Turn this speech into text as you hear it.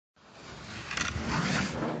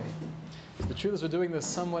The truth is we're doing this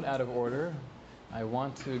somewhat out of order. I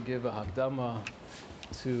want to give a hakdama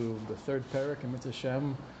to the third parak in Mitzvah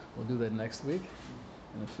Shem. We'll do that next week.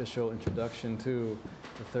 An official introduction to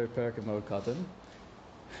the third parak of Moed Katan.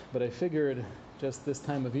 But I figured just this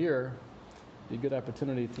time of year be a good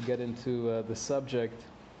opportunity to get into the subject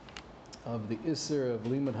of the Isser of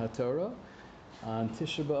Limud HaTorah on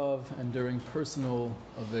Tisha B'Av and during personal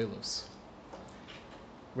Avelus.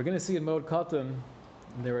 We're going to see in Moed Katan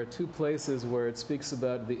there are two places where it speaks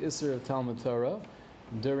about the Isser of Talmud Torah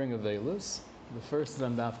during Avelus. The first is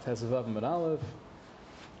on Daf Tesvav Amud Aleph.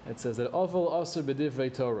 It says that Ovel Aser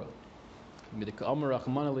B'Divrei Torah.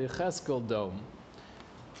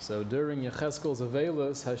 So during Yecheskel's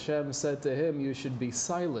Avelus, Hashem said to him, you should be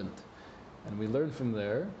silent. And we learn from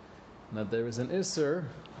there that there is an Isser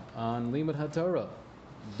on Limud HaTorah.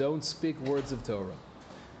 Don't speak words of Torah.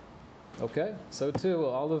 Okay? So too,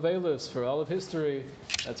 all of Avelus, for all of history,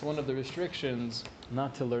 that's one of the restrictions,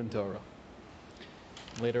 not to learn Torah.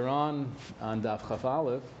 Later on Daf Chaf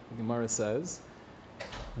Aleph, the Gemara says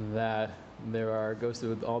that goes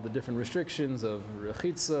through all the different restrictions of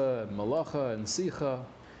Rechitza and Malacha and Sicha.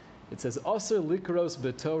 It says, Aser likros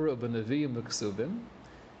b'Torah b'Nevi'im v'Ksuvim.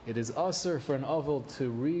 It is aser for an oval to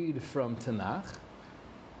read from Tanakh.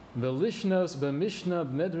 V'lishnos b'Mishnah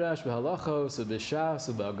b'Midrash b'Halachos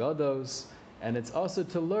b'Shas b'Agados. And it's also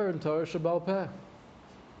to learn Torah Sheba'al Peh.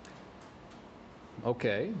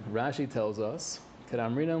 Okay, Rashi tells us,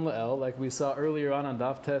 K'ramrinan Le'el, like we saw earlier on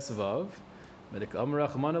Daf Tesvav,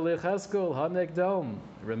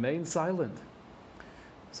 remain silent.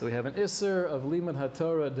 So we have an Isser of Limud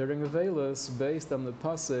HaTorah during Avelus based on the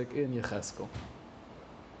pasuk in Yecheskel.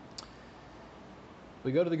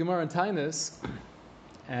 We go to the Gemara in Tainus,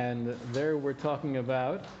 and there we're talking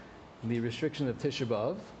about the restriction of Tisha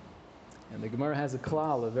B'Av, and the Gemara has a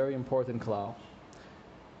klal, a very important klal.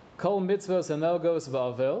 Kol mitzvos hanogos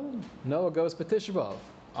v'avel, noagos b'Tisha B'Av.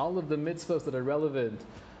 All of the mitzvos that are relevant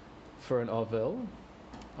for an Avel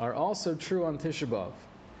are also true on Tisha B'Av.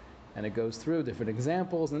 And it goes through different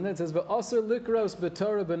examples, and then it says, V'aser likros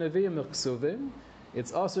b'Torah b'Nevi'im v'Ksuvim.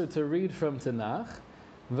 It's also to read from Tanakh.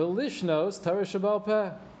 V'lishnos Torah Sheba'al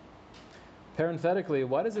Peh. Parenthetically,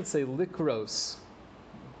 why does it say likros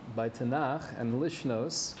by Tanakh and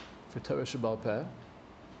lishnos for Torah Sheba'al Peh?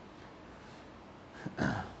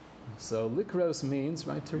 So likros means,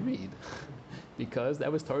 right, to read, because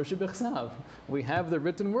that was Torah Shebechsav. We have the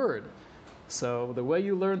written word. So the way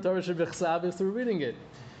you learn Torah Shebechsav is through reading it,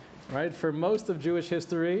 right? For most of Jewish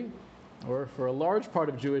history, or for a large part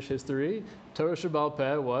of Jewish history, Torah Sheba'al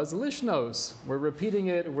Peh was lishnos. We're repeating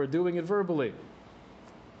it, we're doing it verbally.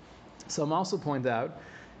 So I'm also point out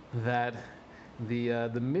that the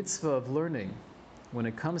mitzvah of learning, when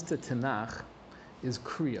it comes to Tanakh, is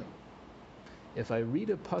kriya. If I read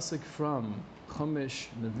a pasuk from Chumash,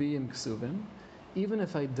 Nevi'im, Ksuvim, even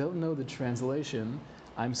if I don't know the translation,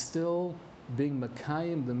 I'm still being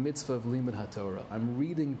makayim the mitzvah of Limud HaTorah. I'm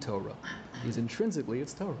reading Torah. Because intrinsically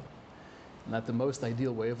it's Torah. Not the most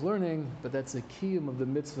ideal way of learning, but that's a kiyum of the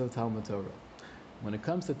mitzvah of Talmud Torah. When it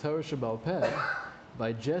comes to Torah Sheba'al Peh,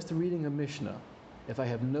 by just reading a Mishnah, if I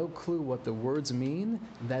have no clue what the words mean,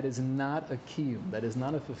 that is not a kiyum. That is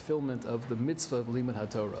not a fulfillment of the mitzvah of Limud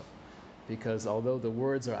HaTorah. Because although the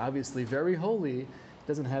words are obviously very holy, it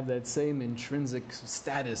doesn't have that same intrinsic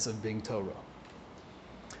status of being Torah.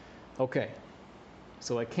 Okay,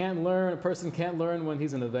 so a person can't learn when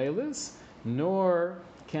he's in Avelus, nor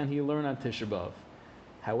can he learn on Tisha B'Av.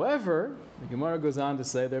 However, the Gemara goes on to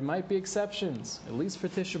say there might be exceptions, at least for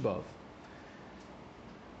Tisha B'Av,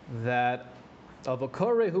 that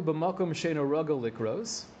Avakorehu b'makom she'eino ragel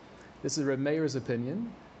likros, this is Reb Meir's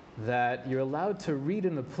opinion, that you're allowed to read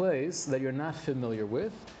in a place that you're not familiar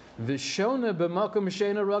with, Vishona b'makom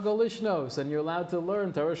she'eino ragel lishnos, and you're allowed to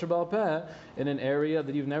learn Torah Sheba'al Peh in an area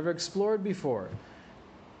that you've never explored before.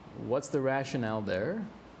 What's the rationale there?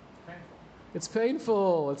 It's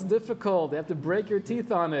painful, it's difficult, you have to break your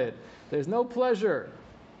teeth on it. There's no pleasure.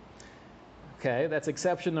 Okay, that's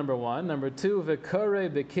exception number one. Number two, v'kore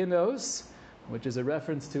b'kinos, which is a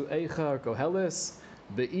reference to Eicha or Koheles,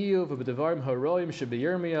 be'iyuv v'devarim haroim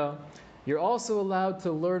shebiyirmiyah. You're also allowed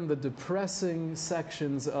to learn the depressing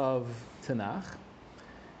sections of Tanakh.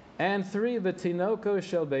 And three, v'tinoko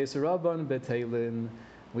shel beis rabban beteilin.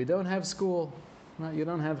 We don't have school, right? You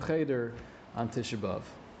don't have cheder on Tisha B'Av.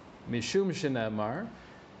 Mishum shenamar.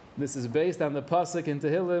 This is based on the pasuk in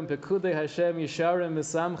Tehillim, Pekudei Hashem yisharim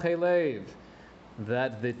misamchei leiv,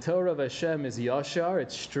 that the Torah of Hashem is yashar,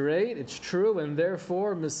 it's straight, it's true, and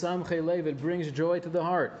therefore misamchei leiv, it brings joy to the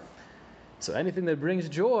heart. So anything that brings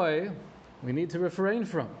joy, we need to refrain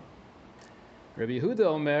from. Rabbi Yehuda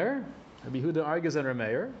Omer, Rabbi Yehuda argues on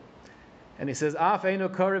Rameir, and he says, Af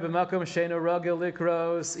eino kore b'makom she'eino ragel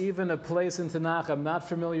likros, even a place in Tanakh I'm not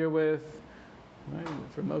familiar with. Right?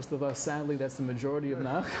 For most of us, sadly, that's the majority of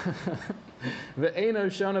Nach. Ve'eino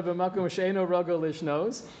shona b'makom she'eino ragel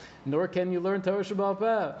lishnos, nor can you learn Torah Shebaal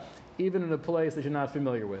Peh, even in a place that you're not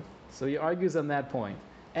familiar with. So he argues on that point.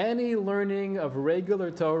 Any learning of regular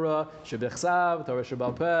Torah, Shebichsav, Torah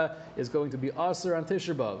Shebaal Peh, is going to be asur on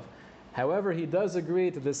Tisha B'Av. However, he does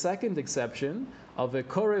agree to the second exception of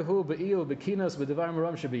Ve'korehu be'iyu bekinos b'devar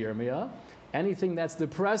maram shebiyirmiyah. Anything that's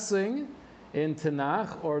depressing in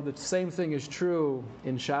Tanakh, or the same thing is true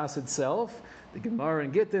in Shas itself. The Gemara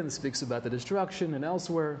in Gittin speaks about the destruction and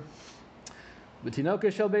elsewhere.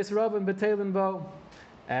 B'tinoka shel beis rabban b'teilin bo.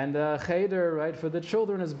 And cheder, right, for the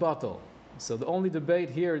children is batal. So the only debate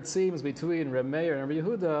here, it seems, between Rameir and Rabbi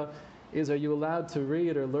Yehuda is, are you allowed to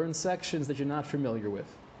read or learn sections that you're not familiar with?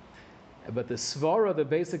 But the svara, the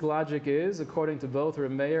basic logic is, according to both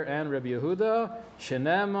Rameir and Rabbi Yehuda,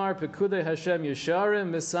 Shenemar pekudei Hashem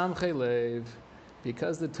yesharim misamchei lev,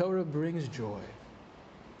 because the Torah brings joy.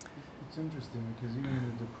 It's interesting because even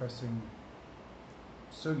in the depressing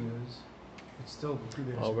sugyas, it's still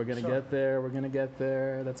pekudei Hashem. Oh, we're going to get there. We're going to get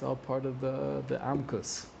there. That's all part of the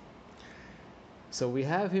amkus. So we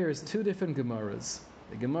have here is two different Gemaras.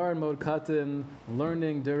 The Gemara in Mod Katan,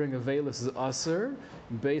 learning during Avelis is asur,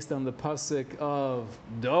 based on the pasuk of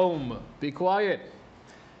Dom, be quiet.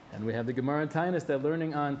 And we have the Gemara in Tainus that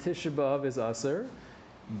learning on Tisha B'Av is asur,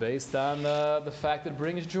 based on the fact that it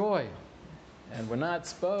brings joy. And we're not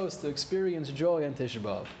supposed to experience joy on Tisha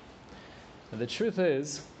B'Av. And the truth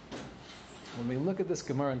is, when we look at this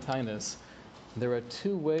Gemara in Tainus, there are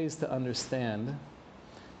two ways to understand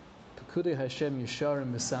Pekudei Hashem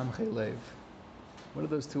Yesharim Misamchei Lev. What are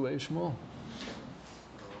those two ways, Shmuel?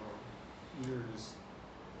 Either just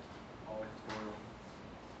all Torah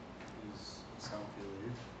is Misamchei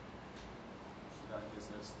Lev. I guess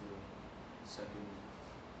that's the second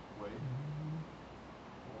way.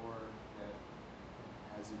 Or that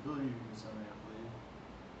has the ability to be Misamchei Lev.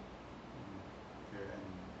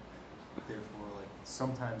 And therefore, like,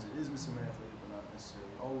 sometimes it is Misamchei Lev, but not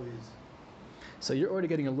necessarily always. So you're already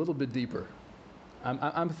getting a little bit deeper.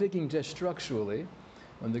 I'm thinking just structurally,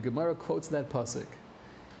 when the Gemara quotes that pasuk,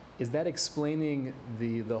 is that explaining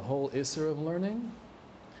the whole Isser of learning?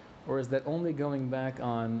 Or is that only going back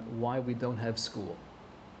on why we don't have school?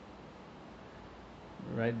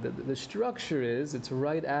 Right? The structure is, it's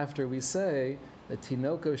right after we say, that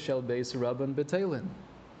Tinoko shel beis rabban betelin.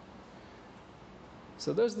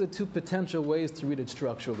 So those are the two potential ways to read it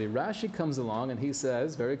structurally. Rashi comes along and he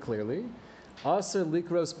says very clearly, Aser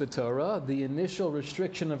likros b'Torah, the initial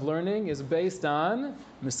restriction of learning is based on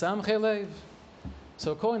Misamchei Lev.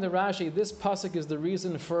 So according to Rashi, this pasuk is the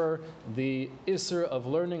reason for the Isser of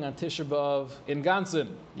learning on Tisha B'Av in Ganzen.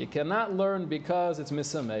 You cannot learn because it's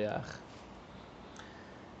Misameach.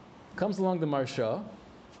 Comes along the Marsha.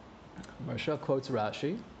 Marsha quotes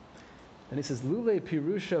Rashi, and he says, Lule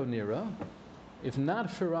pirusho nira. If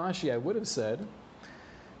not for Rashi, I would have said,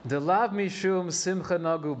 Delav mishum simcha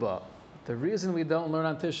naguba. The reason we don't learn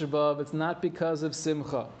on Tisha B'Av, it's not because of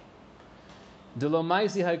simcha. Delo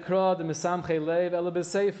maisi haikra de misamchei lev ela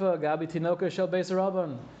b'seifa gabi tinoka shel beis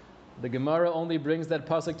rabban. The Gemara only brings that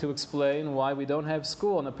pasuk to explain why we don't have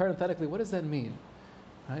school. And parenthetically, what does that mean?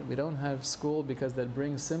 Right? We don't have school because that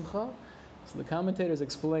brings simcha. So the commentators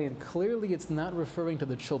explain clearly it's not referring to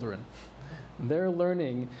the children. Their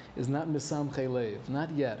learning is not misamchei lev,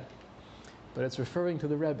 not yet, but it's referring to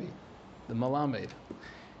the Rebbe, the Malamed.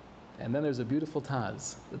 And then there's a beautiful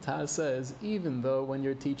Taz. The Taz says, even though when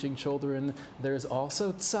you're teaching children, there's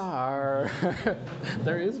also tsar,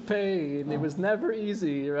 there is pain. It was never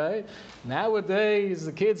easy, right? Nowadays,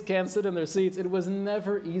 the kids can't sit in their seats. It was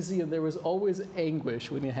never easy, and there was always anguish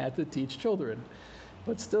when you had to teach children.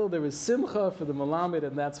 But still, there was simcha for the Malamed,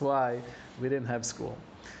 and that's why we didn't have school.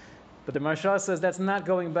 But the Marsha says that's not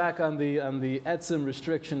going back on the etzim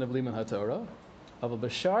restriction of Limud HaTorah. Of a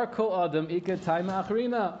bashar kol adam ika taima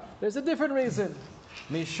achrina. There's a different reason.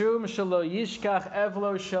 Mishum shelo yishkach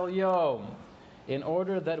evlo shel yom. In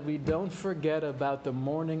order that we don't forget about the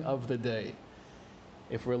morning of the day.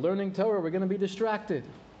 If we're learning Torah, we're going to be distracted.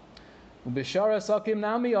 Bishara sakim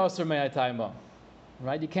nami aser me'ataima.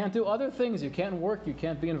 Right? You can't do other things. You can't work. You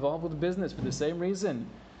can't be involved with business for the same reason.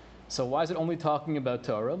 So why is it only talking about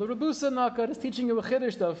Torah? L'rabusa nakat is teaching you a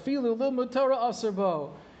chiddush. Filu limud Torah aser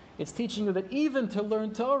bo. It's teaching you that even to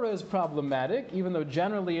learn Torah is problematic, even though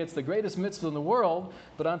generally it's the greatest mitzvah in the world,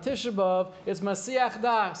 but on Tisha B'Av, it's Masiach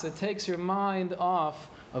Das. It takes your mind off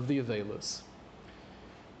of the Avelis.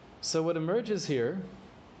 So what emerges here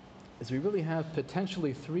is we really have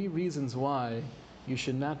potentially three reasons why you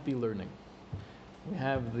should not be learning. We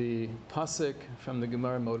have the pasuk from the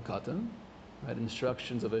Gemara Mod Katan, right?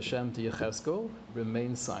 Instructions of Hashem to Yecheskel,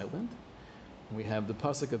 remain silent. We have the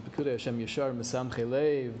pasuk of Pekudei Hashem Yashar Mesamchei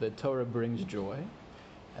Lev, that Torah brings joy.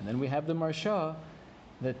 And then we have the Marsha,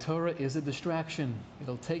 that Torah is a distraction.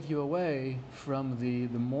 It'll take you away from the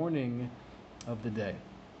morning of the day.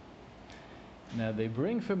 Now they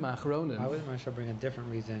bring from Achronim. Why would Marsha bring a different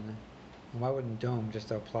reason? And why wouldn't Dome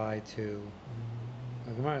just apply to...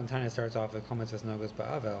 The Gemara in Tanya starts off with Kometz Vesnogas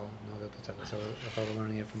Ba'avel, Nogas B'Tzevel, so if I were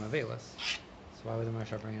learning it from Avelis. So why would the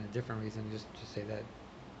Marsha bring in a different reason? Just say that,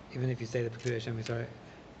 even if you say that Pekudei Hashem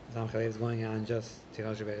Mesamchei is going on just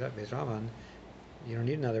Tichal Beis Ravan, you don't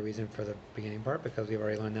need another reason for the beginning part because we've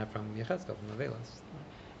already learned that from Yechezkel, from Avelis.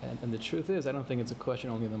 And the truth is, I don't think it's a question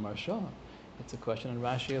only in the Marsha. It's a question in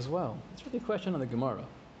Rashi as well. It's really a question on the Gemara.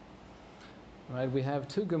 Right? We have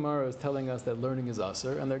two Gemaras telling us that learning is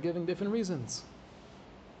aser, and they're giving different reasons.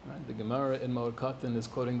 Right? The Gemara in Moed Katan is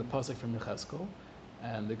quoting the pasuk from Yechezkel,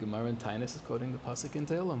 and the Gemara in Tainus is quoting the pasuk in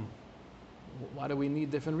Tehillim. Why do we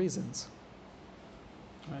need different reasons?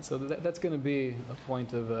 Right? So that's going to be a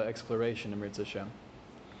point of exploration in Mirz Hashem.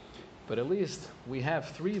 But at least we have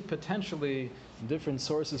three potentially different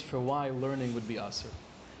sources for why learning would be aser.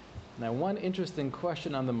 Now, one interesting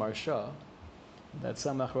question on the Marsha that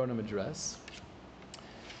some Achronim address.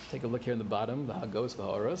 Take a look here in the bottom, the Hagos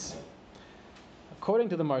v'Ha'oros. According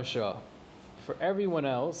to the Marsha, for everyone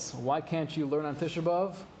else, why can't you learn on Tisha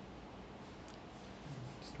B'Av?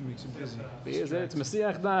 It makes it busy. It's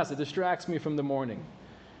Mesiach Das, it distracts me from the morning.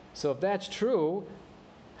 So if that's true,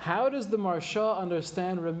 how does the Marsha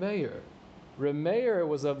understand Rameir? Rameir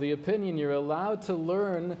was of the opinion you're allowed to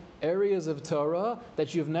learn areas of Torah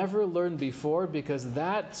that you've never learned before because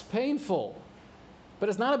that's painful. But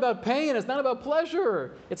it's not about pain, it's not about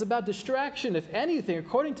pleasure, it's about distraction. If anything,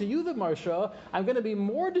 according to you, the Marsha, I'm going to be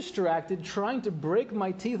more distracted trying to break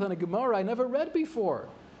my teeth on a Gemara I never read before.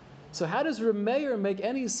 So how does Rameir make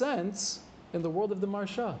any sense in the world of the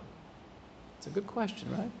Marsha? It's a good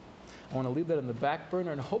question, right? I want to leave that in the back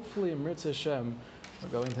burner, and hopefully in Mirz Hashem, we're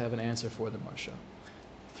going to have an answer for the Marsha.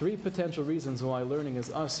 Three potential reasons why learning is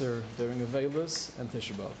aser during Avelis and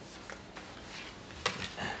Tisha B'Av.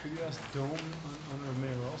 Could you ask Dome on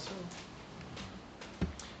Rameir also?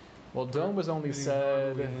 Well, Dome was only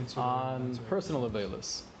said on personal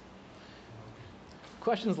Avelis.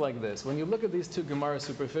 Questions like this. When you look at these two Gemaras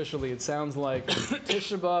superficially, it sounds like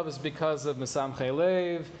Tisha B'Av is because of Mesamchei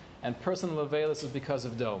Lev, and personal Avelis is because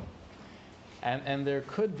of Dome. And there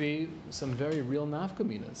could be some very real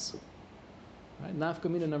nafkaminas. Right?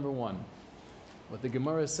 Nafkamina number one. What the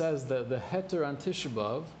Gemara says, that the heter on Tisha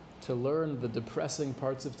B'Av to learn the depressing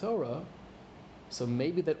parts of Torah, so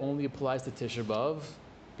maybe that only applies to Tisha B'Av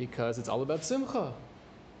because it's all about Simcha.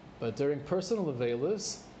 But during personal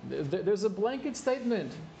Avelis, there's a blanket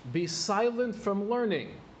statement, be silent from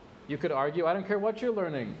learning. You could argue, I don't care what you're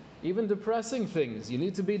learning, even depressing things, you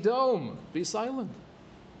need to be Dome, be silent.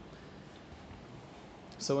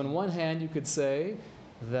 So on one hand, you could say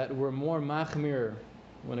that we're more machmir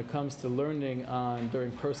when it comes to learning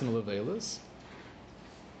during personal Avelis.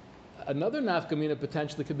 Another nafkamina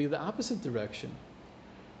potentially could be the opposite direction.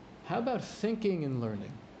 How about thinking and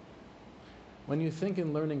learning? When you think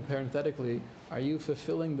in learning parenthetically, are you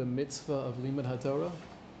fulfilling the mitzvah of Limud HaTorah?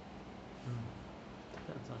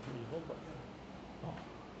 Depends on who you hold by.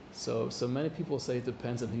 So many people say it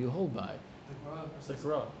depends on who you hold by. The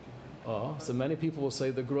Gra. So many people will say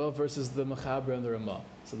the Gra versus the Mechaber and the Ramah.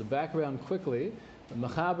 So the background quickly, the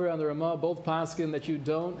Mechaber and the Ramah both paskin that you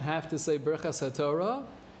don't have to say Berchas HaTorah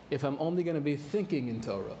if I'm only going to be thinking in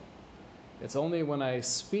Torah. It's only when I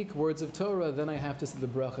speak words of Torah, then I have to say the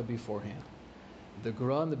bracha beforehand. The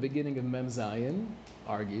Gra in the beginning of Mem Zayin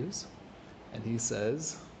argues, and he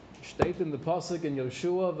says, Shteit in the pasuk in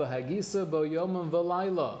Yoshua, v'hagisa bo yomam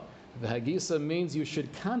v'layla. V'hagisa means you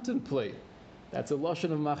should contemplate. That's a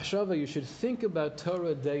lashon of machshava. You should think about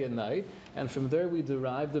Torah day and night, and from there we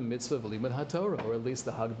derive the mitzvah of Limud HaTorah, or at least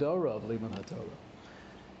the Hagdara of Limud HaTorah.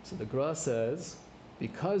 So the Gra says,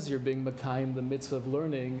 because you're being makayim the mitzvah of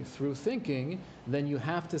learning through thinking, then you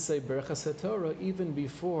have to say Berachas HaTorah even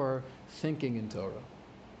before thinking in Torah.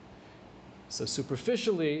 So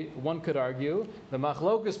superficially, one could argue, the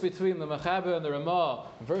machlokus between the Mechaber and the Ramah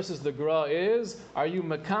versus the Gra is, are you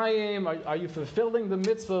makayim, are you fulfilling the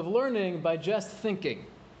mitzvah of learning by just thinking?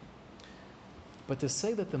 But to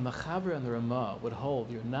say that the Mechaber and the Ramah would hold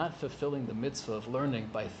you're not fulfilling the mitzvah of learning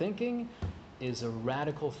by thinking is a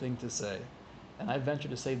radical thing to say. And I venture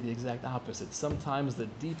to say the exact opposite. Sometimes the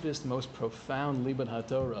deepest, most profound Limud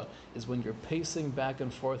HaTorah is when you're pacing back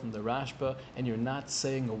and forth in the Rashba and you're not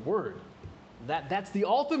saying a word. That's the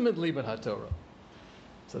ultimate Limud HaTorah.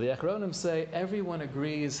 So the Achronim say everyone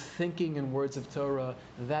agrees thinking in words of Torah,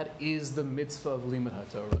 that is the mitzvah of Limud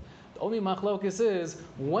HaTorah. The only machlokes is,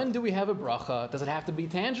 when do we have a bracha? Does it have to be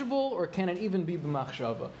tangible or can it even be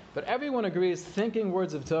b'machshava? But everyone agrees thinking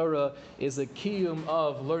words of Torah is a kiyum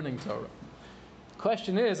of learning Torah.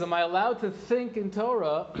 Question is, am I allowed to think in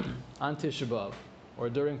Torah on Tisha B'Av or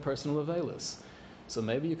during personal avelis? So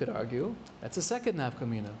maybe you could argue that's a second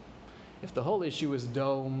nafkamina. If the whole issue is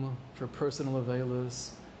dome for personal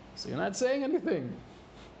avelis, so you're not saying anything,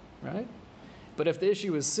 right? But if the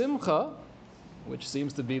issue is simcha, which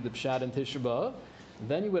seems to be the pshat in Tisha B'Av,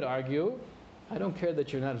 then you would argue, I don't care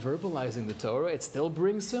that you're not verbalizing the Torah, it still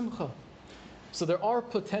brings simcha. So there are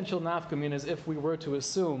potential nafkaminas if we were to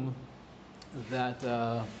assume that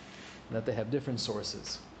they have different sources.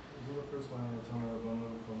 Is it the first line of Tamar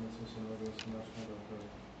Rabbanon from Mitzvah Shenagos Mashma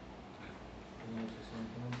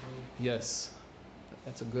Yes,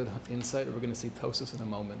 that's a good insight. We're going to see Tosas in a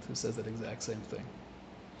moment who says that exact same thing.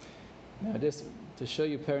 Now, just to show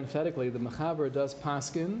you parenthetically, the Mechaber does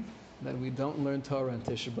paskin that we don't learn Torah on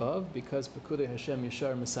Tisha B'Av because Pekudei Hashem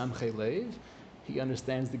Yishar Mesamchei Leiv. He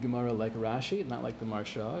understands the Gemara like Rashi, not like the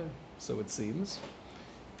Marsha, so it seems.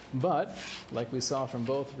 But, like we saw from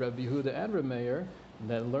both Rabbi Yehuda and Rabbi Meir,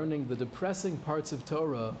 that learning the depressing parts of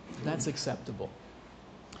Torah, that's acceptable.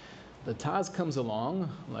 The Taz comes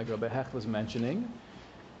along, like Rabbi Hecht was mentioning,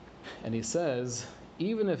 and he says,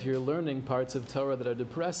 even if you're learning parts of Torah that are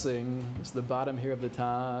depressing, it's the bottom here of the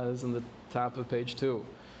Taz and the top of page 2.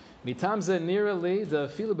 Mitam ze nira li the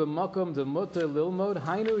filu b'makom de muter lilmod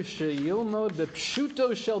hainu sheyilmod the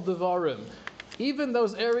pshuto shel devarim. Even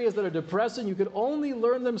those areas that are depressing, you could only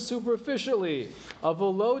learn them superficially.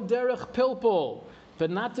 Avolo derech pilpul, but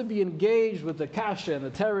not to be engaged with the kasha and the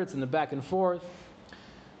teretz and the back and forth.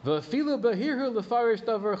 V'afilu bahirhu lefarish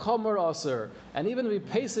davar chomer aser, and even to be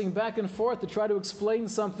pacing back and forth to try to explain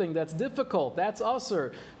something that's difficult, that's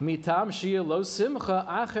aser. Mitam shia lo simcha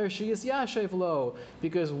acher shiyas yashev lo,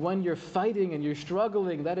 because when you're fighting and you're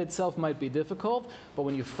struggling, that itself might be difficult, but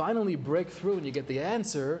when you finally break through and you get the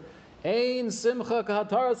answer, ein simcha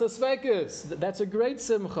kahataras asvekis, that's a great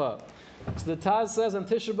simcha. So the Taz says on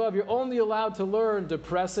Tisha B'Av, you're only allowed to learn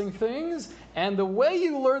depressing things, and the way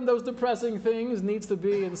you learn those depressing things needs to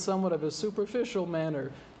be in somewhat of a superficial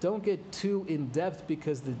manner. Don't get too in-depth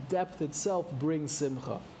because the depth itself brings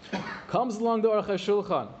simcha. Comes along the Aruch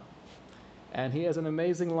HaShulchan, and he has an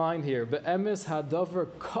amazing line here. Be'emes hadavar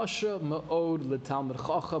kasha ma'od l'talmid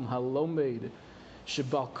chacham halomed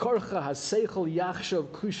shebal korcha haseichel yachshav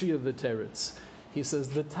kushia v'teretz. He says,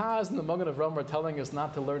 the Taz and the Magen Avraham are telling us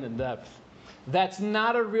not to learn in depth. That's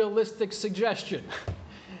not a realistic suggestion.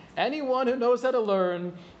 Anyone who knows how to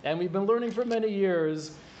learn, and we've been learning for many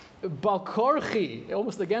years, balkorchi,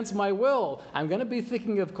 almost against my will, I'm going to be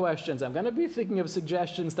thinking of questions. I'm going to be thinking of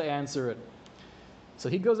suggestions to answer it. So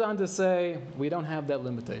he goes on to say, we don't have that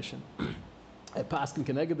limitation. At Paskin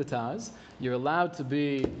Keneged the Taz, you're allowed to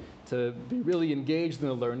be really engaged in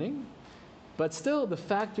the learning. But still, the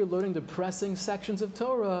fact you're learning depressing sections of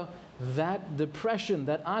Torah, that depression,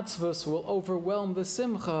 that atzvus will overwhelm the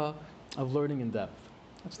simcha of learning in depth.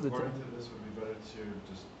 That's According to this, would be better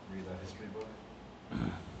to just read a history book?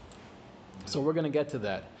 So we're going to get to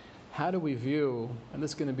that. How do we view, and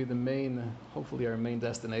this is going to be the main, hopefully our main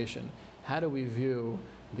destination, how do we view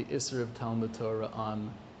the Isser of Talmud Torah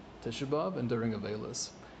on Tisha B'Av and during Avelis?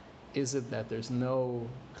 Is it that there's no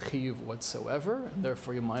chiyuv whatsoever, and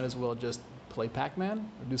therefore you might as well just play Pac-Man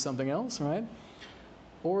or do something else, right?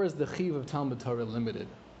 Or is the chiyuv of Talmud Torah limited?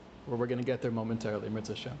 Where we're going to get there momentarily,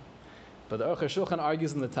 Mitzvah Hashem. But the Aruch HaShulchan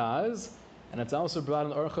argues in the Taz, and it's also brought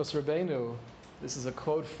in Orchos Rabbeinu. This is a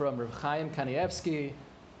quote from Rav Chaim Kanievsky,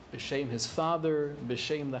 b'shem his father,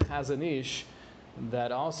 b'shem the Chazon Ish,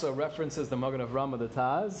 that also references the Magen Avraham of the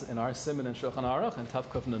Taz in our Siman and Shulchan Aruch and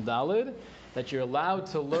Tavkuf Nun Daled, that you're allowed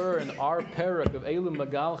to learn our parak of Eilu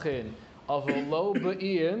Magalchin of a lo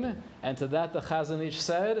ba'in, and to that the Chazon Ish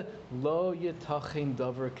said, lo yitachin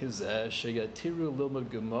davar kizeh sheyatiru lilmud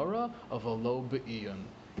Gemara of a lo ba'in.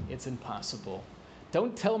 It's impossible.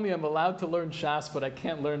 Don't tell me I'm allowed to learn Shas, but I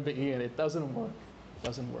can't learn ba'in. It doesn't work. It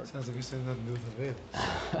doesn't work. Sounds like you're saying nothing to do with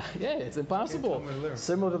the Yeah, it's impossible.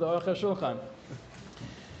 Similar to the Aruch HaShulchan.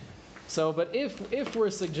 So, but if we're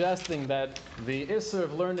suggesting that the Isser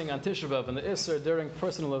of learning on Tisha B'Av and the Isser during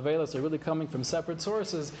personal Avelis are really coming from separate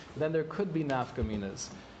sources, then there could be nafkaminas.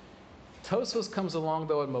 Tosfos comes along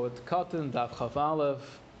though at Moed Katan, Daf Chav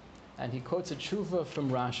Aleph, and he quotes a tshuva from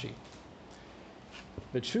Rashi.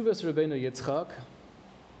 B'tshuvas Rabbeinu Yitzchak,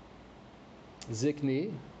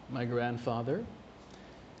 Zikni, my grandfather,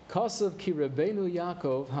 Kasav ki Rabbeinu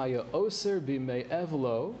Yaakov haya oser b'mei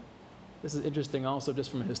evlo. This is interesting also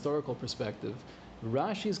just from a historical perspective.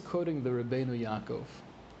 Rashi's quoting the Rabbeinu Yaakov.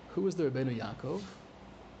 Who is the Rabbeinu Yaakov?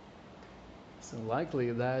 So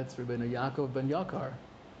likely that's Rabbeinu Yaakov ben Yakar,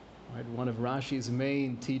 right? One of Rashi's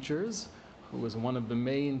main teachers, who was one of the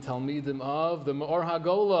main Talmidim of the Me'or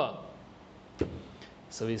HaGola.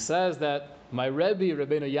 So he says that my Rebbe,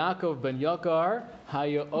 Rabbeinu Yaakov ben Yakar,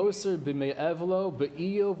 haya oser b'mei evlo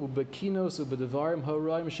be'iyov u'bekinos u'bedevarim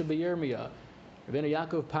ha'roim shebeyirmiyah. Rabbeinu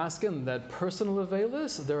Yaakov paskin that personal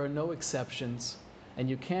avelis, there are no exceptions, and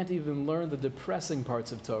you can't even learn the depressing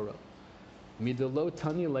parts of Torah. Midolo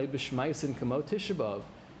tani le b'shmaisin kamot Tisha B'Av.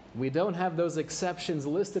 We don't have those exceptions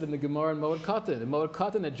listed in the Gemara in Moed Katan. In Moed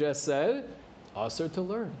Katan it just said, aser to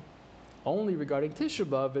learn. Only regarding Tisha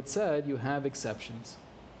B'Av it said you have exceptions.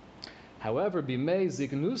 However, bimei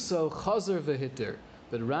zignuso chazer v'hitir.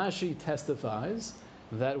 But Rashi testifies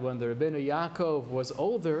that when the Rabbeinu Yaakov was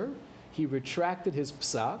older, he retracted his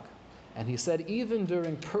psak, and he said even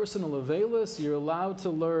during personal avelis, you're allowed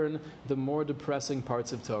to learn the more depressing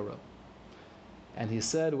parts of Torah. And he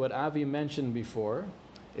said what Avi mentioned before,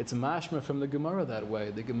 it's mashma from the Gemara that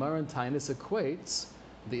way. The Gemara in Tainus equates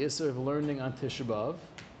the Isser of learning on Tisha B'Av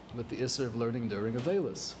with the Isser of learning during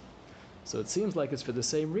Avelis. So it seems like it's for the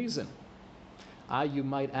same reason. You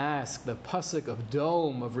might ask, the pasuk of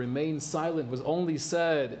Dom, of remain silent, was only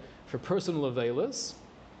said for personal Avelis.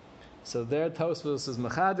 So there Tosfos is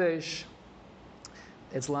Mechadesh.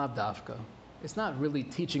 It's Lav Dafka. It's not really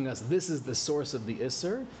teaching us this is the source of the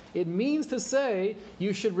Isser. It means to say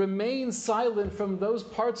you should remain silent from those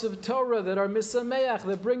parts of Torah that are misameach,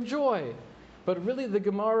 that bring joy. But really the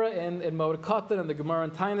Gemara in Moed Katan and the Gemara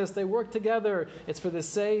in Tainus, they work together. It's for the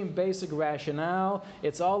same basic rationale.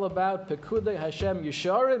 It's all about Pekudei Hashem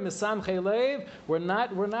Yisharim Misamchei Lev. We're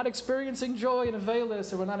not experiencing joy in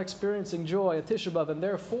Avelis, or we're not experiencing joy at Tisha B'Av, and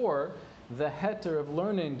therefore the heter of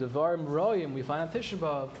learning Devarim Royim we find on Tisha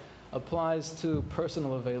B'Av applies to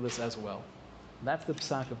personal Avelis as well. That's the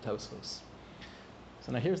psak of Tosfos.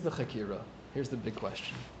 So now here's the Chakira. Here's the big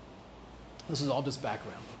question. This is all just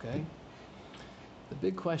background, okay? The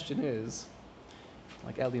big question is,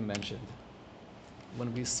 like Eli mentioned,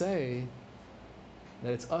 when we say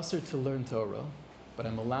that it's usher to learn Torah, but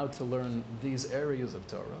I'm allowed to learn these areas of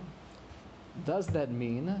Torah, does that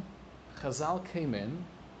mean Chazal came in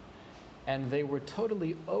and they were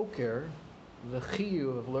totally oker the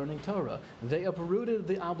chiyuv of learning Torah? They uprooted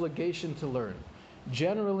the obligation to learn.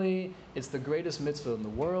 Generally, it's the greatest mitzvah in the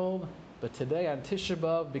world. But today on Tisha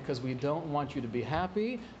B'Av, because we don't want you to be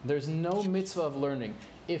happy, there's no mitzvah of learning.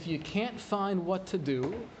 If you can't find what to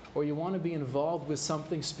do, or you want to be involved with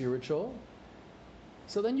something spiritual,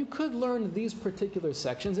 so then you could learn these particular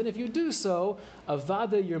sections. And if you do so,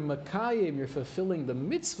 avada, you're makayim, you're fulfilling the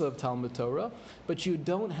mitzvah of Talmud Torah, but you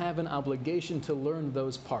don't have an obligation to learn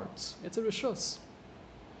those parts. It's a reshus.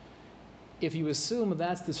 If you assume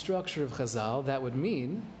that's the structure of Chazal, that would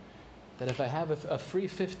mean that if I have a free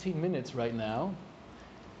 15 minutes right now,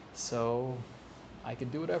 so I can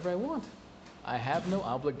do whatever I want. I have no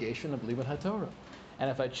obligation of Limud HaTorah.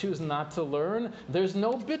 And if I choose not to learn, there's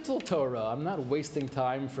no bittul Torah. I'm not wasting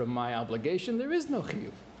time from my obligation. There is no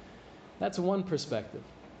chiyuv. That's one perspective.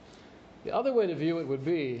 The other way to view it would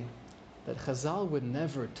be that Chazal would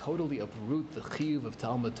never totally uproot the chiyuv of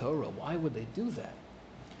Talmud Torah. Why would they do that?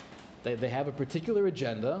 They have a particular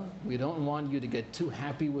agenda. We don't want you to get too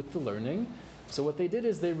happy with the learning. So what they did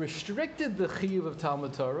is they restricted the chiyuv of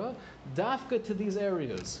Talmud Torah, dafka, to these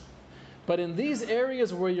areas. But in these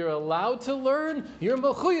areas where you're allowed to learn, you're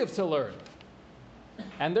mechuyev to learn.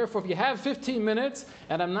 And therefore, if you have 15 minutes,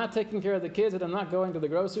 and I'm not taking care of the kids, and I'm not going to the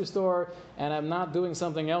grocery store, and I'm not doing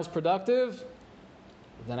something else productive,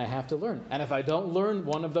 then I have to learn. And if I don't learn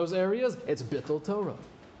one of those areas, it's bittul Torah.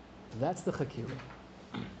 That's the chakira.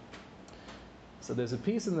 So there's a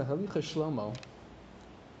piece in the Halicha Shlomo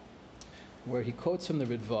where he quotes from the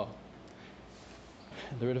Ritva.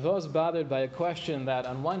 The Ritva is bothered by a question that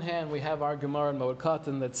on one hand we have our Gemara in Moed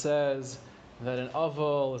Katan that says that an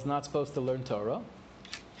Oval is not supposed to learn Torah.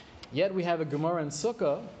 Yet we have a Gemara in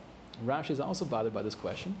Sukkah. Rashi is also bothered by this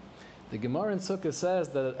question. The Gemara in Sukkah says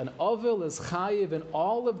that an Oval is chayiv in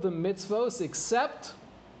all of the mitzvos except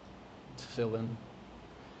tefillin.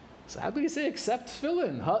 So how do you say except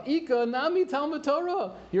tefillin? Ha'ika nami Talmud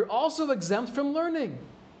Torah. You're also exempt from learning.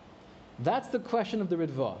 That's the question of the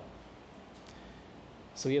Ritva.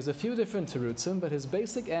 So he has a few different terutzim, but his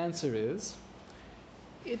basic answer is,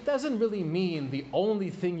 it doesn't really mean the only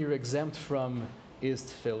thing you're exempt from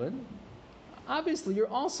is tefillin. obviously you're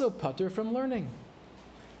also patur from learning.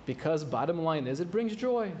 Because bottom line is, it brings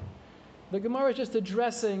joy. The Gemara is just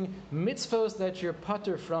addressing mitzvos that you're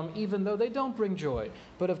patur from, even though they don't bring joy.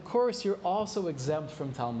 But of course, you're also exempt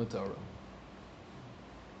from Talmud Torah.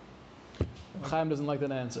 Chaim doesn't like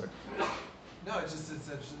that answer. No, it's just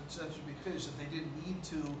that should be finished. If they didn't need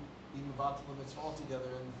to be mevatel the mitzvah altogether,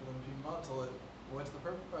 and for them to be mevatel it, what's the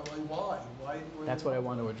purpose? Why? Why? That's what I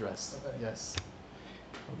want to address. Okay. Yes.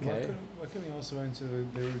 Why Okay. couldn't we also answer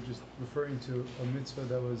that they were just referring to a mitzvah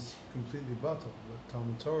that was completely batal? But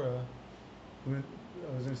Talmud Torah, I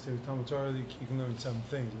was going to say Talmud Torah, you can learn some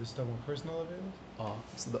things. Is this stuff on personal level? Oh,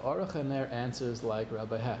 so the Aruch HaNer answers like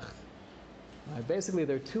Rabbi Hecht. Right, basically,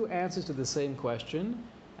 there are two answers to the same question,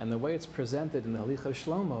 and the way it's presented in the Halicha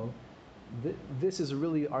Shlomo, this is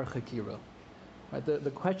really Archakira. Right,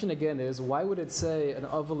 the question again is, why would it say an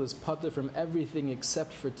Aval is patur from everything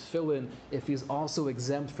except for tefillin if he's also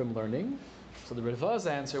exempt from learning? So the Ritva's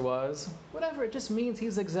answer was, whatever, it just means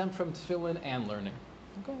he's exempt from tefillin and learning.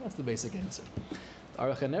 Okay, that's the basic answer. The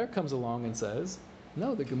Aruch HaNer comes along and says,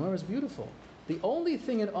 no, the Gemara is beautiful. The only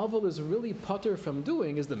thing an Aval is really patur from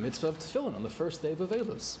doing is the mitzvah of tefillin on the first day of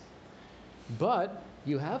Avelus. But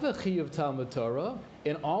you have a chiyuv Talmud Torah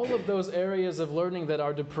in all of those areas of learning that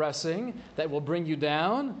are depressing, that will bring you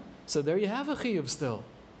down. So there you have a chiyuv still.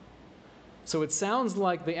 So it sounds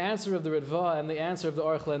like the answer of the Ritva and the answer of the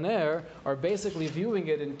Aruch HaNer are basically viewing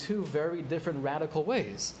it in two very different radical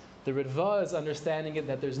ways. The Ritva is understanding it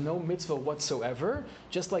that there's no mitzvah whatsoever,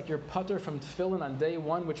 just like you're patur from tefillin on day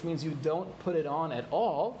one, which means you don't put it on at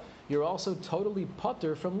all. You're also totally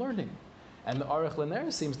patur from learning. And the Aruch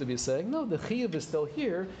HaNer seems to be saying, no, the chiyuv is still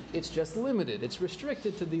here, it's just limited, it's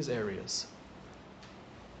restricted to these areas.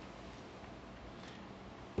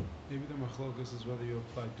 Maybe the machlokas is whether you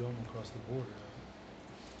apply dom across the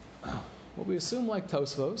border. Well, we assume like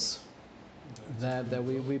Tosfos, that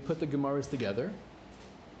we put the Gemaras together.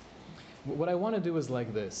 What I want to do is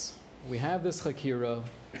like this. We have this Chakira,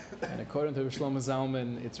 and according to Shlomo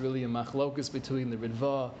Zalman, it's really a machlokas between the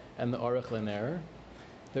Ritva and the Aruch HaNer.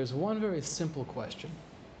 There's one very simple question,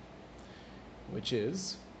 which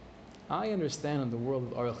is, I understand in the world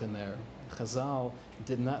of Aruch HaNer, Chazal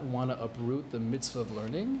did not want to uproot the mitzvah of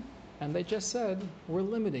learning, and they just said, we're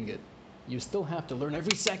limiting it. You still have to learn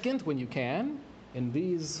every second when you can in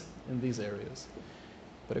these areas.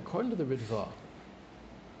 But according to the Ritva,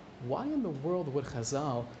 why in the world would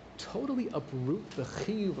Chazal totally uproot the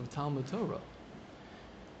chiyuv of Talmud Torah?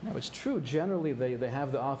 Now it's true, generally they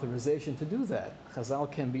have the authorization to do that.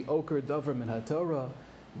 Chazal can be oker dover min haTorah.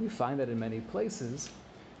 We find that in many places.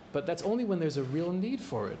 But that's only when there's a real need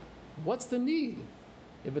for it. What's the need?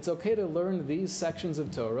 If it's okay to learn these sections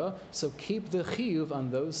of Torah, so keep the chiyuv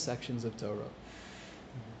on those sections of Torah.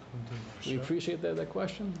 We appreciate that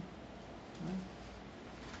question?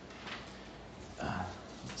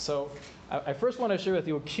 So I first want to share with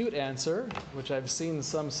you a cute answer, which I've seen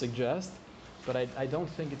some suggest, but I don't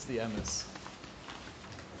think it's the emes.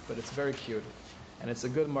 But it's very cute, and it's a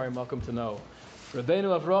good Mari Malcolm to know.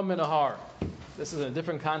 Rabbeinu Avram Minahar. This is in a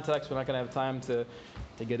different context. We're not going to have time to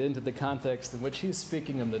get into the context in which he's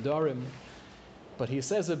speaking of Nadarim, but he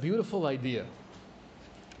says a beautiful idea.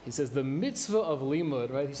 He says the mitzvah of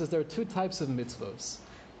limud, right? He says there are two types of mitzvahs.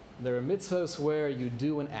 There are mitzvahs where you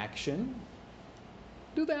do an action.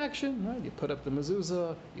 Do the action, right? You put up the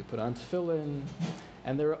mezuzah, you put on tefillin,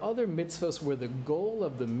 and there are other mitzvahs where the goal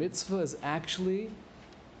of the mitzvah is actually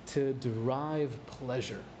to derive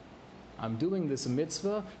pleasure. I'm doing this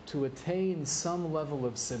mitzvah to attain some level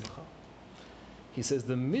of simcha. He says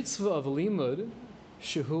the mitzvah of limud,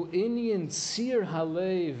 shehu inyan tzir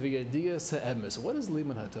halei v'yadiyas ha'emes. What is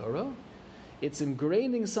limud haTorah? It's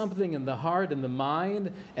ingraining something in the heart and the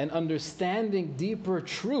mind and understanding deeper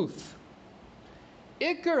truth.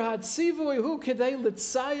 Ikar hatzivoy hu kedei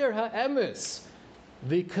litzayer ha'emes.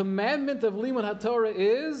 The commandment of limud haTorah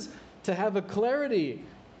is to have a clarity,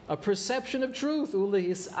 a perception of truth.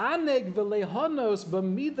 Ulehisaneg v'lehonos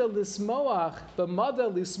b'mida lismoach,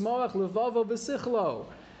 b'mada lismoach levavo v'sichlo.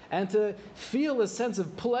 And to feel a sense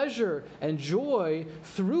of pleasure and joy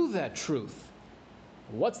through that truth.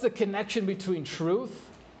 What's the connection between truth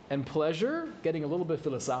and pleasure? Getting a little bit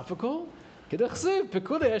philosophical. When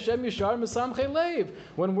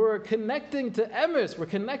we're connecting to emes, we're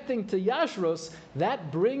connecting to yashros,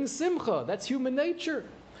 that brings simcha. That's human nature.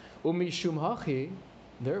 Umishum hachi,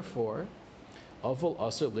 therefore, avol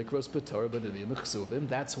aser likros b'torah b'nevim chsuvim.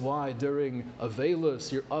 That's why during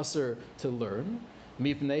Avelus you're aser to learn.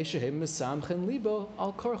 Mipnei shehem misamchen libo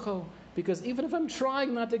al korcho. Because even if I'm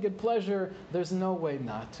trying not to get pleasure, there's no way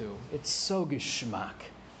not to. It's so geschmack.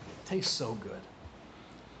 It tastes so good.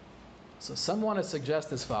 So some want to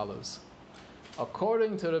suggest as follows.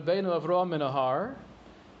 According to Rabbeinu Avraham Minahar,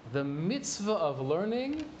 the mitzvah of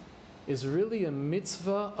learning is really a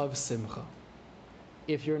mitzvah of simcha.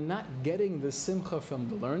 If you're not getting the simcha from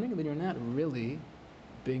the learning, then you're not really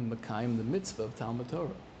being Mekayim the mitzvah of Talmud Torah.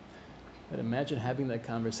 But imagine having that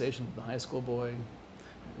conversation with the high school boy.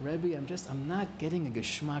 Rebbe, I'm not getting a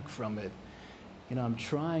geschmack from it. I'm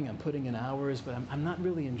trying, I'm putting in hours, but I'm not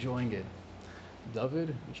really enjoying it. David,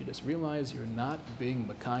 you should just realize you're not being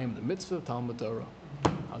Mekayim the mitzvah of Talmud Torah.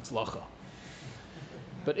 Hatzlacha.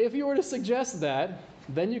 But if you were to suggest that,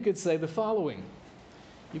 then you could say the following.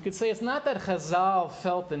 You could say it's not that Chazal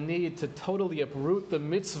felt the need to totally uproot the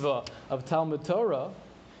mitzvah of Talmud Torah.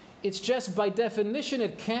 It's just by definition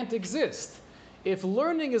it can't exist. If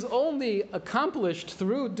learning is only accomplished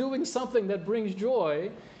through doing something that brings joy,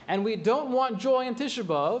 and we don't want joy in Tisha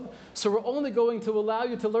B'Av, so we're only going to allow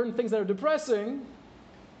you to learn things that are depressing,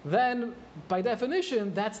 then by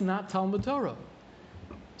definition, that's not Talmud Torah.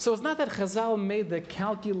 So it's not that Chazal made the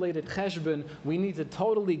calculated cheshbon, we need to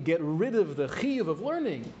totally get rid of the chiyuv of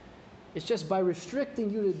learning. It's just by restricting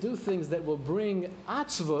you to do things that will bring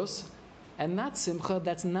atzvos and not simcha,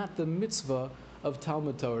 that's not the mitzvah of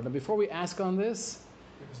Talmud Torah. Now before we ask on this,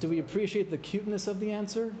 do we appreciate the cuteness of the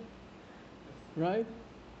answer? Right?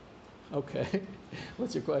 Okay.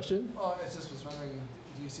 What's your question? Well, I just was wondering,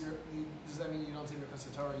 does that mean you don't see because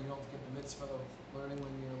of Torah, you don't get the mitzvah of learning when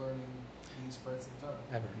you're learning these parts of the Torah?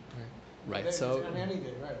 Ever. Right. Right. So on any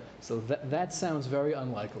day, right? So that sounds very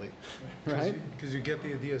unlikely, right? Because you get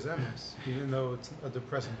the ideas emes, even though it's a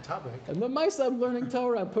depressing topic. And the myself I'm learning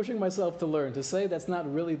Torah, I'm pushing myself to learn. To say that's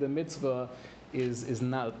not really the mitzvah is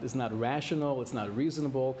not rational, it's not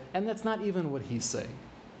reasonable, and that's not even what he's saying.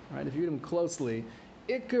 Right? If you read him closely,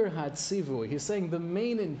 Iker Hatzivui, he's saying the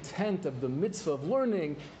main intent of the mitzvah of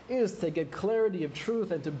learning is to get clarity of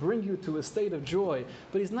truth and to bring you to a state of joy.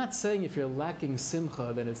 But he's not saying if you're lacking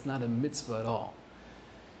simcha, then it's not a mitzvah at all.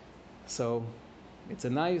 So it's a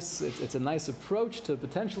nice approach to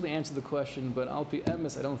potentially answer the question, but al pi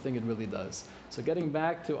emes, I don't think it really does. So getting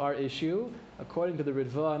back to our issue, according to the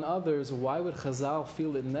Ritva and others, why would Chazal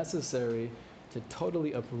feel it necessary to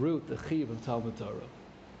totally uproot the chiyuv of Talmud Torah?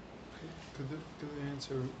 Could the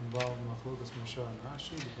answer involve Machlokas Marsha and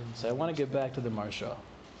Rashi? So I want to get back to the Marsha.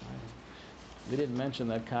 We didn't mention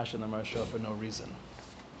that kasha in the Marsha for no reason.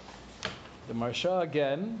 The Marsha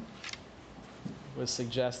again was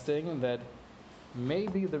suggesting that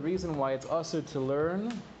maybe the reason why it's also to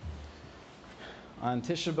learn on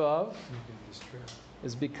Tisha B'Av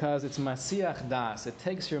is because it's Masiach Das. It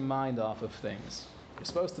takes your mind off of things. You're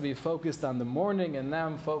supposed to be focused on the morning, and now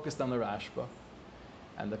I'm focused on the Rashba.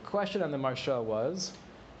 And the question on the Marsha was,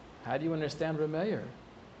 how do you understand Rameir?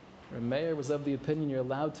 Rameir was of the opinion you're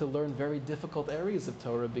allowed to learn very difficult areas of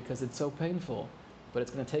Torah because it's so painful, but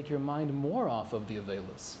it's going to take your mind more off of the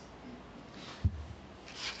Avelis.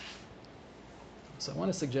 So I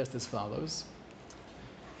want to suggest as follows.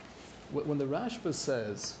 When the Rashba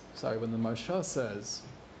says, when the Marsha says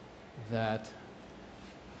that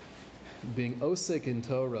being osek in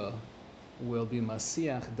Torah will be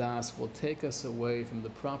Masiach Das, will take us away from the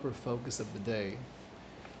proper focus of the day,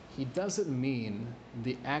 he doesn't mean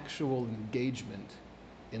the actual engagement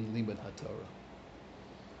in Limud HaTorah.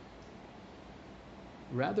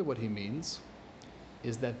 Rather what he means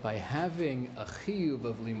is that by having a chiyuv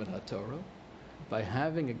of Limud HaTorah, by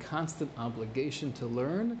having a constant obligation to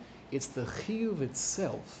learn, it's the chiyuv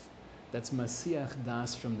itself that's Masiach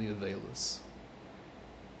Das from the Avelis.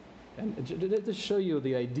 And to show you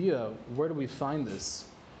the idea, where do we find this?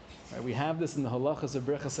 Right, we have this in the halachas of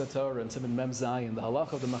Birchas HaTorah and Siman Mem Zayin. The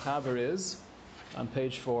halacha of the Mechaber is, on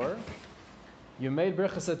page 4, you made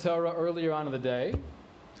Birchas HaTorah earlier on in the day,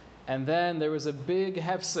 and then there was a big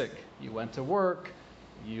hefsek. You went to work,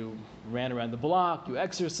 you ran around the block, you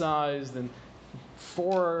exercised, and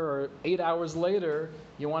 4 or 8 hours later,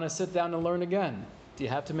 you want to sit down and learn again. Do you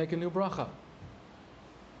have to make a new bracha?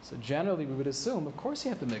 So generally we would assume, of course you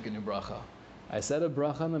have to make a new bracha. I said a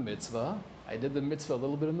bracha on the mitzvah. I did the mitzvah a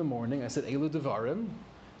little bit in the morning. I said Elu Devarim.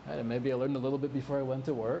 Right, and maybe I learned a little bit before I went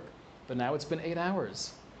to work. But now it's been 8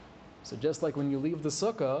 hours. So just like when you leave the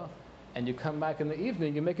sukkah and you come back in the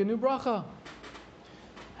evening, you make a new bracha.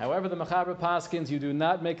 However, the Mechaber paskins, you do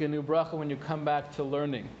not make a new bracha when you come back to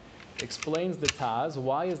learning. Explains the Taz.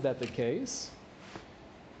 Why is that the case?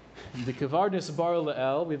 The Kevar Nisbar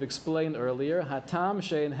Le'el, we've explained earlier, Hatam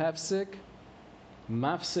Shein Hefsik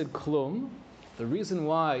Mafsid Klum. The reason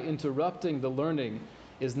why interrupting the learning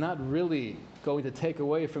is not really going to take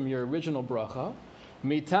away from your original bracha,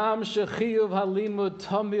 Mitam Shechiyuv Halimud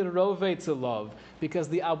Tamir Rovetzelov, because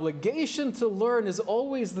the obligation to learn is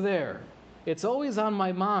always there. It's always on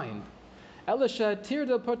my mind. Elisha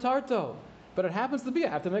tirda potarto. But it happens to be I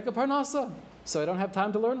have to make a parnasa, so I don't have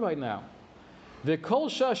time to learn right now. V'kol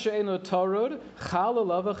shah she'eno torud chal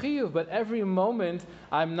alav achiyuv. But every moment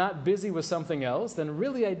I'm not busy with something else, then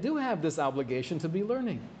really I do have this obligation to be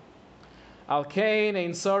learning. Al kain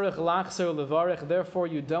ein sarich lachser levarich. Therefore,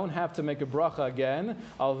 you don't have to make a bracha again,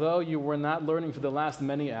 although you were not learning for the last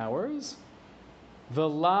many hours.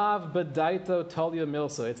 V'lav b'daito tolya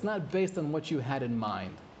milsa. It's not based on what you had in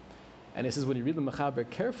mind. And this is when you read the Mechaber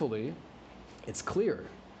carefully, it's clear.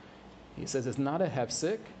 He says it's not a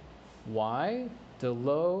hefsik. Why? De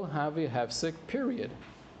lo havi hefsik, period.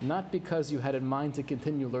 Not because you had in mind to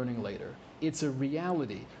continue learning later. It's a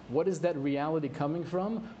reality. What is that reality coming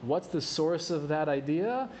from? What's the source of that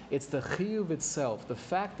idea? It's the chiyuv itself. The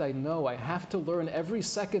fact I know I have to learn every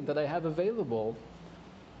second that I have available,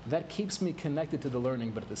 that keeps me connected to the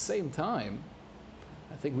learning. But at the same time,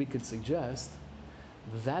 I think we could suggest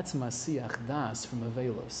that's Masiach Das from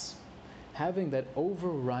Avelos. Having that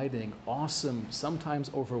overriding, awesome, sometimes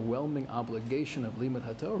overwhelming obligation of Limud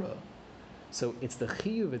HaTorah. So it's the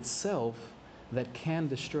chiyuv itself that can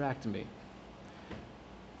distract me.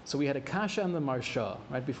 So we had a kasha on the Marsha,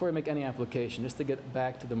 right? Before I make any application, just to get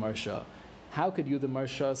back to the Marsha. How could you, the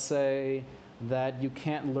Marsha, say that you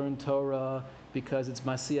can't learn Torah because it's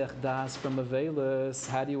Masiach Das from Avelis?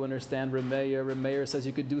 How do you understand Remeir? Remeir says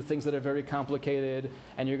you could do things that are very complicated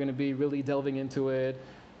and you're going to be really delving into it.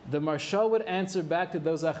 The Marsha would answer back to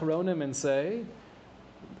those Achronim and say,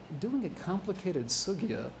 doing a complicated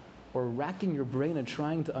sugya or racking your brain and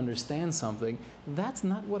trying to understand something, that's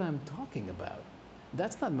not what I'm talking about.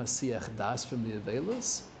 That's not Masiach Das from the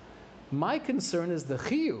Avelis. My concern is the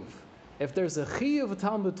chiyuv. If there's a chiyuv of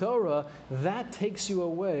Talmud Torah, that takes you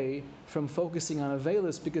away from focusing on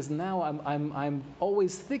Avelis, because now I'm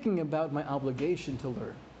always thinking about my obligation to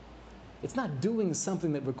learn. It's not doing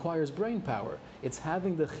something that requires brain power. It's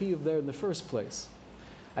having the chiyuv there in the first place.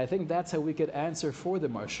 I think that's how we could answer for the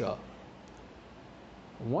Marsha.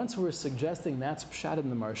 Once we're suggesting that's pshat in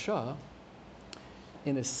the Marsha,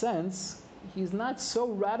 in a sense, he's not so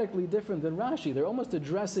radically different than Rashi. They're almost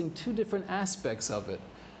addressing two different aspects of it.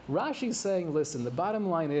 Rashi's saying, listen, the bottom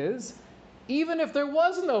line is, even if there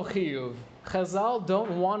was no chiyuv, Chazal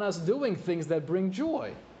don't want us doing things that bring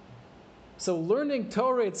joy. So learning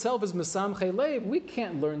Torah itself is mesamchei lev. We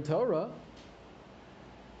can't learn Torah.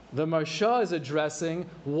 The Marsha is addressing,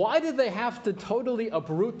 why did they have to totally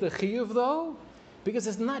uproot the chiyuv though? Because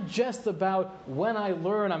it's not just about when I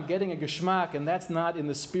learn I'm getting a geschmack and that's not in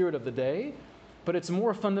the spirit of the day, but it's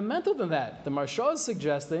more fundamental than that. The Marsha is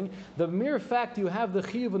suggesting the mere fact you have the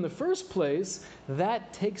chiyuv in the first place,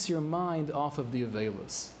 that takes your mind off of the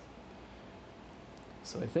Avelis.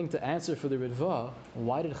 So I think to answer for the Ritva,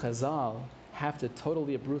 why did Chazal have to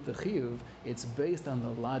totally uproot the chiyuv? It's based on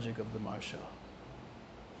the logic of the Marsha.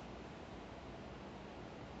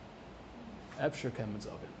 Efshir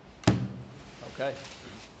Kemenzogen. Okay.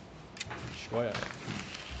 Shkoyach.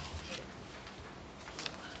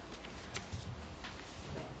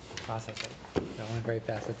 Process it. That went very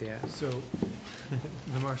fast at the end. So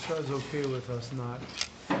the Marsha is okay with us not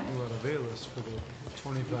talking about Avelis for the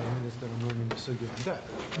 25 minutes that I'm learning the Sugya and that.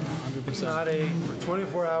 100%. It's not for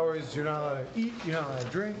 24 hours, you're not allowed to eat, you're not allowed to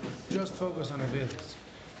drink, just focus on Avelis.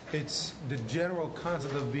 It's the general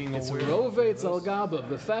concept of being It's aware rovetz al of Avelis. gaba.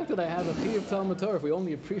 The fact that I have a chiyuv Talmud Torah, if we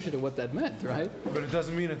only appreciated what that meant, right? But it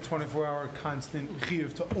doesn't mean a 24-hour constant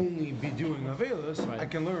chiyuv to only be doing Avelis. Right. I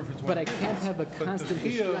can learn for 20 But I minutes. can't have a But the constant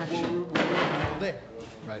chiyuv distraction. will remain all day.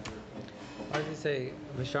 Right. Why does he say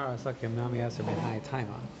Mishara Sakim Nami Yasser B'nai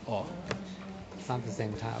Taima? Oh. It's not the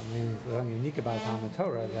same time. I mean, there's something unique about Talmud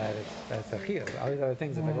Torah that's a chiyuv. All these other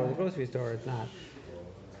things, if I go to the grocery store, it's not.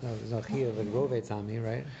 No, there's no chiyuv with rovetz on me,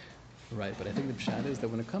 right? Right, but I think the pshat is that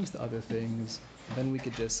when it comes to other things, then we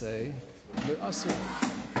could just say, they're asur.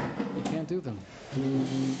 You can't do them.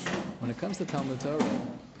 When it comes to Talmud Torah,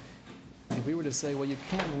 if we were to say, well, you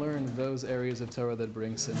can't learn those areas of Torah that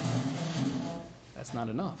bring sin, that's not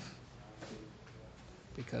enough.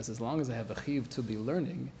 Because as long as I have a chiv to be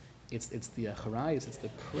learning, it's the acharayis, it's the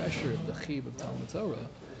pressure of the chiv of Talmud Torah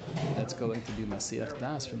that's going to be Masiach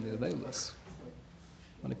Das from the Avelis.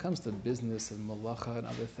 When it comes to business and malacha and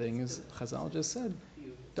other things, Chazal just said,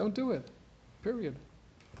 don't do it, period.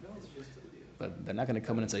 But they're not going to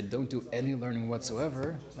come in and say, don't do any learning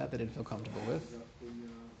whatsoever. That they didn't feel comfortable with.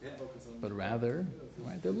 But rather,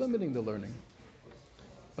 right, they're limiting the learning.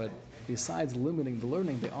 But besides limiting the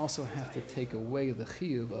learning, they also have to take away the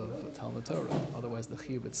chiyuv of Talmud Torah. Otherwise, the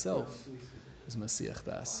chiyuv itself is Masiach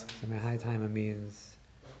Das. So my high time means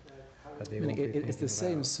that they Meaning won't be it's the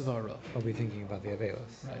thinking same about, svara. they'll be thinking about the Avelis.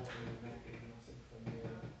 Right.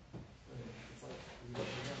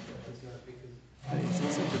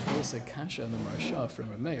 Tosa Kasha and the Marsha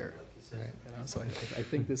from a mayor. Right. You know, so I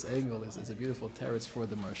think this angle is a beautiful teretz for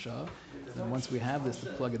the Marsha. And once we have this to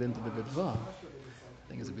plug it into the Vidva, I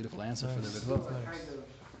think it's a beautiful answer for the Vidva. Nice.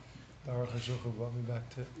 The Aruch HaShulchan brought me back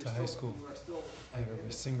to high school. I have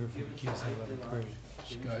a singer for the Kiyas in 11th grade.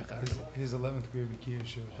 His 11th grade Kiyas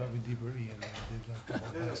show was probably deeper Ian than I did like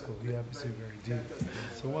the whole high school. He happens to be very deep.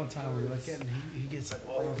 So one time we were like getting, he gets like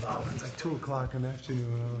all of it. It's like 2 o'clock in the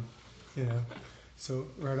afternoon, you know. So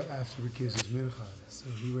right after the Kiyas' Mincha, so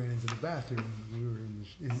he ran into the bathroom. We were in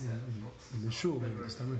the shul, we were